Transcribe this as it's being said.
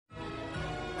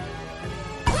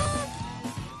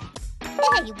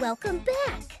Hey, welcome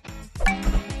back.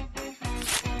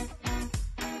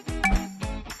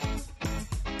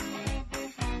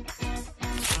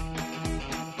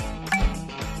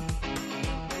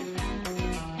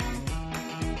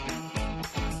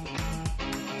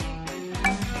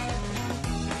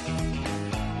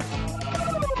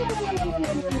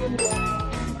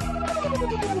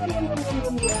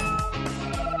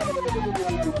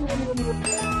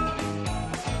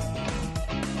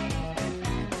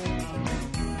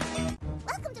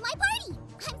 Welcome to my party!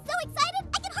 I'm so excited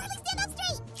I can hardly stand up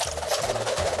straight!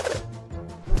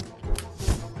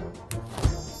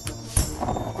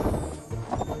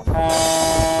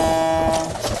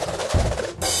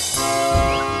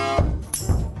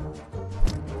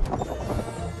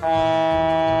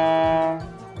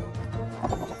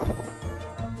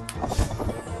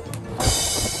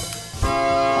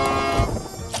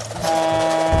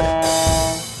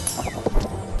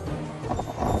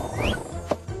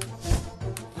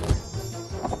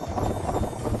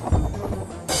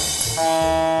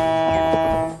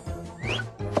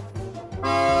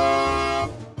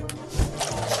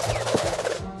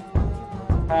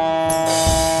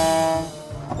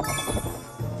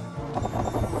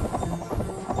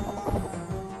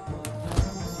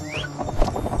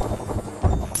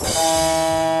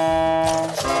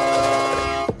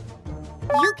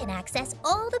 You can access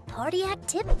all the party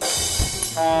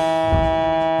activities.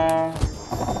 Whoever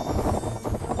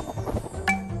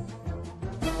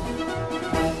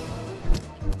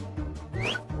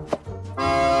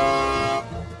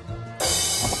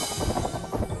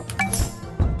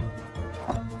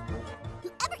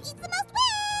eats the most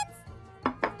wins!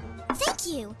 Thank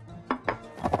you!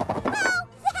 Wow,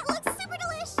 that looks super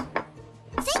delish!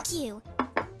 Thank you!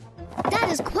 That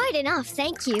is quite enough,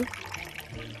 thank you.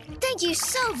 Thank you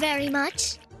so very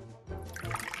much.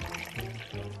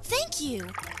 Thank you!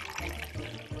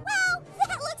 Wow,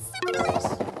 that looks super delish!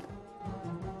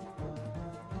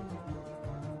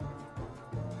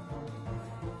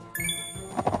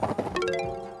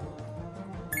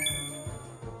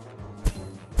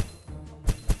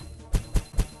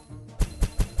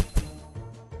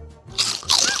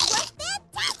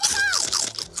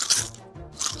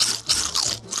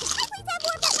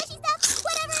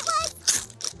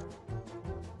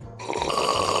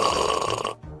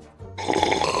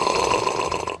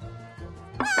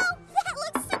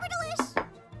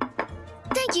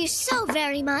 Thank you so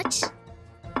very much. Wow,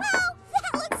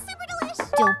 that looks super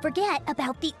delish! Don't forget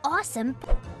about the awesome...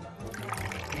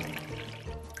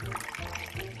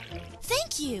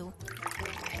 Thank you!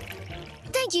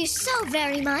 Thank you so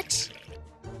very much.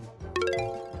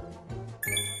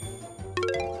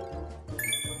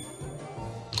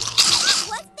 That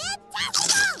was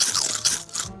fantastical!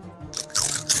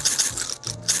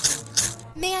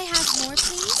 May I have more,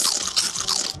 please?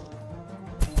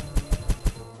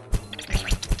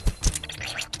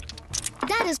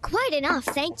 That is quite enough,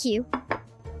 thank you. No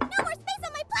more space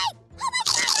on my plate! Oh my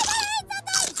gosh, I gotta eat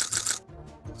something!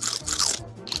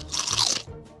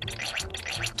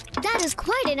 That is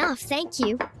quite enough, thank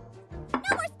you. No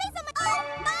more space on my... Oh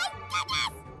my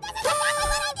goodness! This is exactly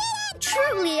what I needed!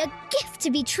 Truly a gift to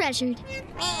be treasured.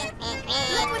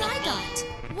 Look what I got!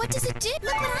 What does it do?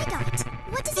 Look what I got!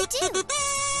 What does it do?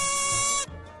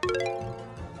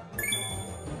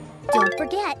 Don't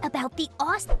forget about the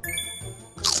awesome...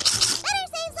 Better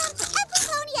save some for every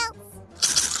pony else!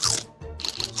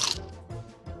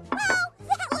 Wow,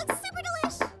 that looks super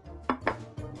delish!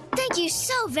 Thank you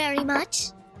so very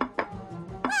much.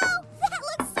 Wow, that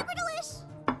looks super delish!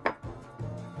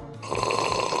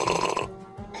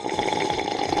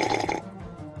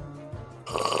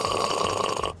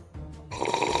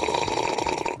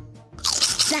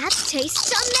 That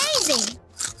tastes amazing.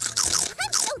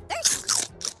 I'm so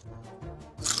thirsty!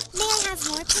 May I have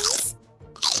more, please?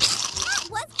 That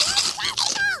was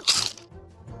fantastical!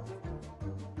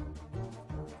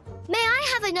 May I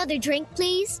have another drink,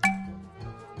 please?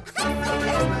 I'm so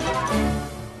thirsty!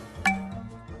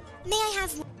 May I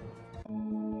have more?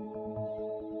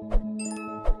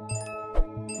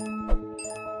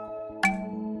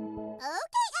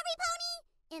 Okay, every pony!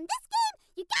 In this game,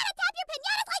 you gotta tap your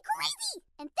pinatas like crazy!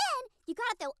 And then, you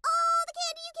gotta throw all the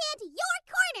candy you can to your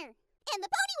corner! And the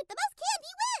pony with the most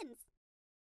candy wins!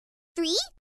 3,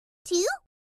 2,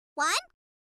 1,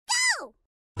 go!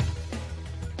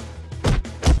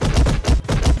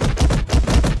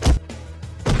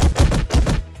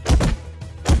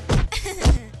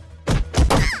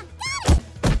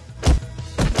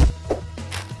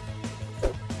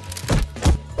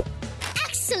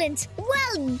 Excellent!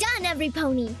 Well done, every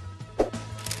pony!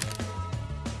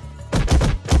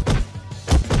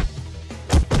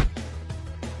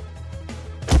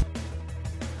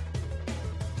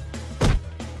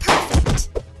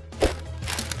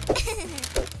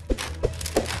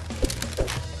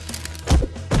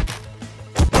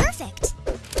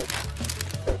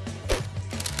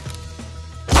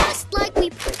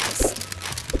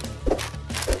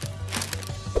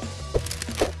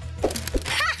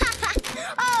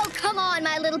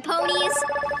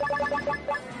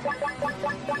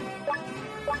 That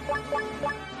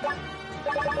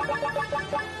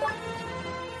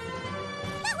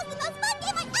was the most fun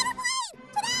game I've ever played!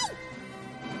 Today!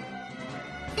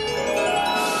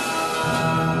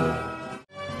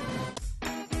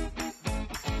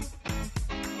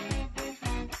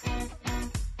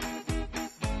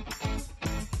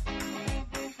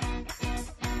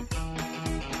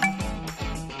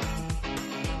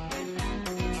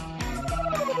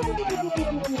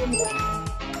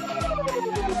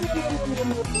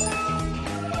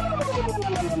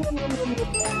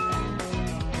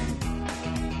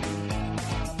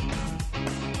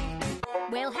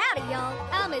 Well, howdy, y'all.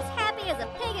 I'm as happy as a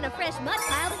pig in a fresh mud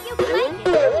pile that you can make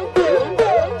it.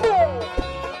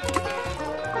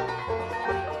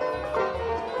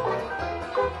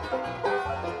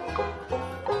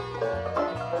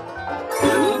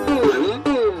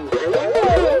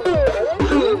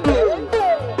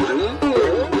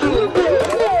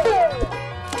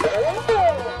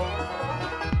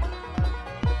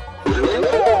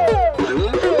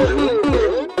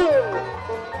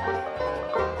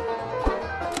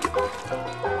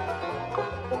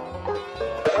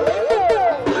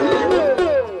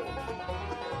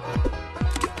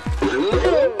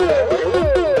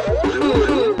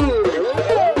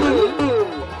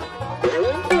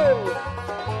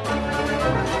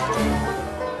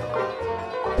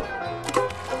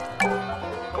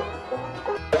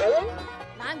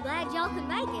 I'm glad y'all could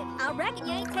make it. I reckon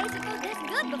you ain't tasted food this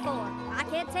good before. I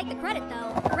can't take the credit,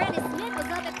 though. Granny Smith was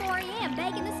up at 4 a.m.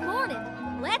 baking this morning.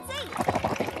 Let's eat.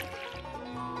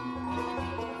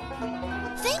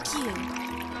 Thank you.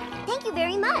 Thank you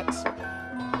very much.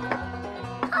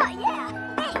 Oh, yeah.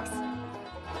 Thanks.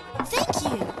 Thank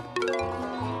you.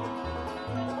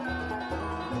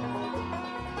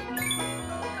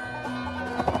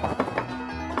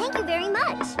 Thank you very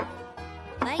much.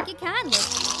 Thank you kindly.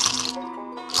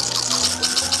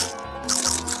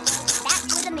 That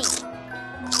was amazing.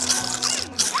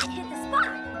 That hit the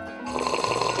spot.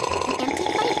 An empty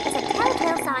plate is a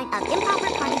telltale sign of improper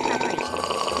party preparation.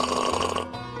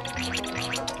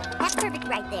 That's perfect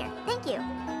right there. Thank you.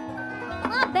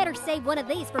 Well, I better save one of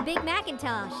these for Big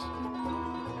Macintosh.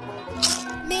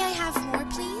 May I have more,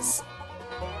 please?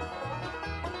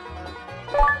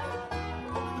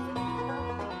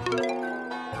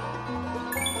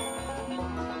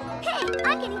 Hey,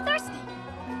 I'm getting thirsty.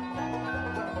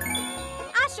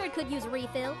 I sure could use a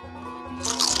refill.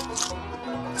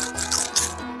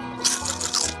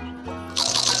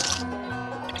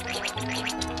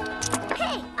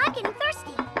 Hey, I'm getting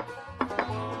thirsty.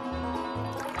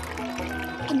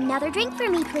 Another drink for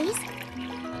me, please.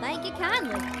 Thank you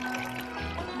kindly.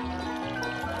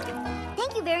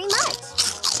 Thank you very much.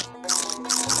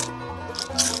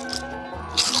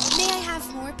 May I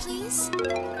have more, please?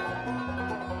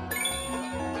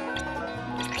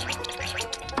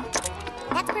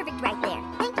 That's perfect right there.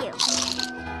 Thank you.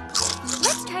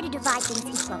 Let's try to divide things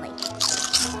equally.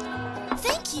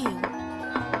 Thank you.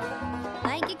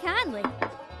 Thank you kindly.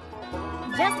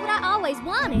 Just what I always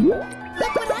wanted.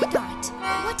 Look what I got.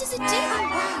 What does it do? Oh,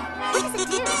 wow. What does it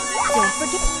do? Don't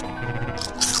forget.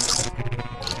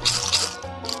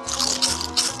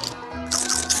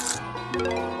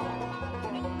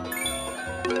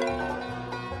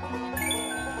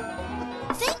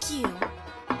 Thank you.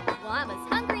 Well, I'm as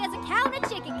hungry as a cow in a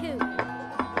chicken coop.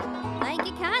 Thank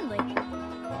you kindly.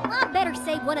 Well, I better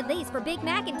save one of these for Big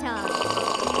Macintosh.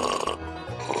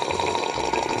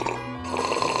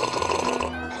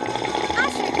 I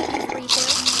sure could use a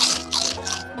refill.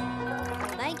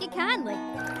 Thank you kindly.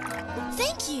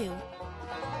 Thank you.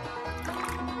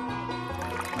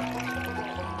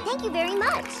 Thank you very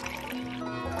much.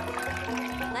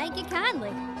 Thank you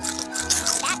kindly.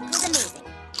 That was amazing.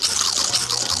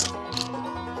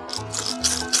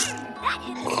 That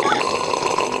hit the spot.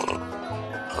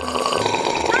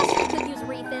 I sure could use a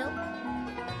refill.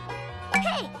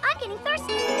 Hey, I'm getting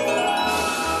thirsty.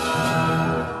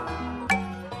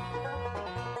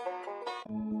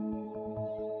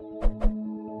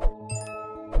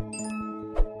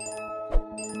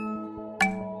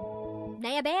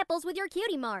 Nab apples with your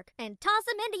cutie mark and toss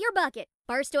them into your bucket.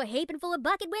 First to a heaping full of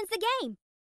bucket wins the game.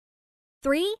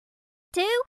 3,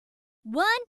 2, 1,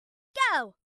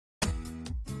 go!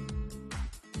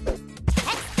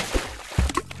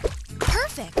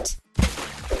 Perfect.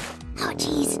 Oh,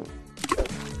 jeez.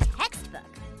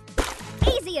 Textbook.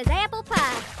 Easy as apple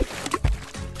pie.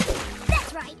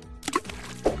 That's right.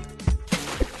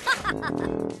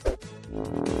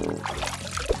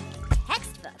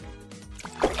 Textbook.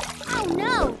 Oh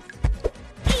no!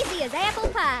 Easy as apple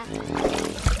pie.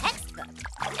 Textbook.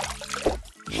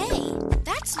 Hey,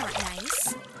 that's not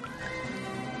nice.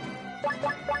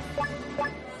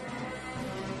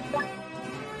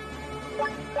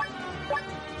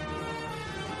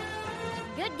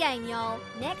 Good game, y'all.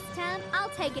 Next time, I'll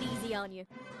take it easy on you.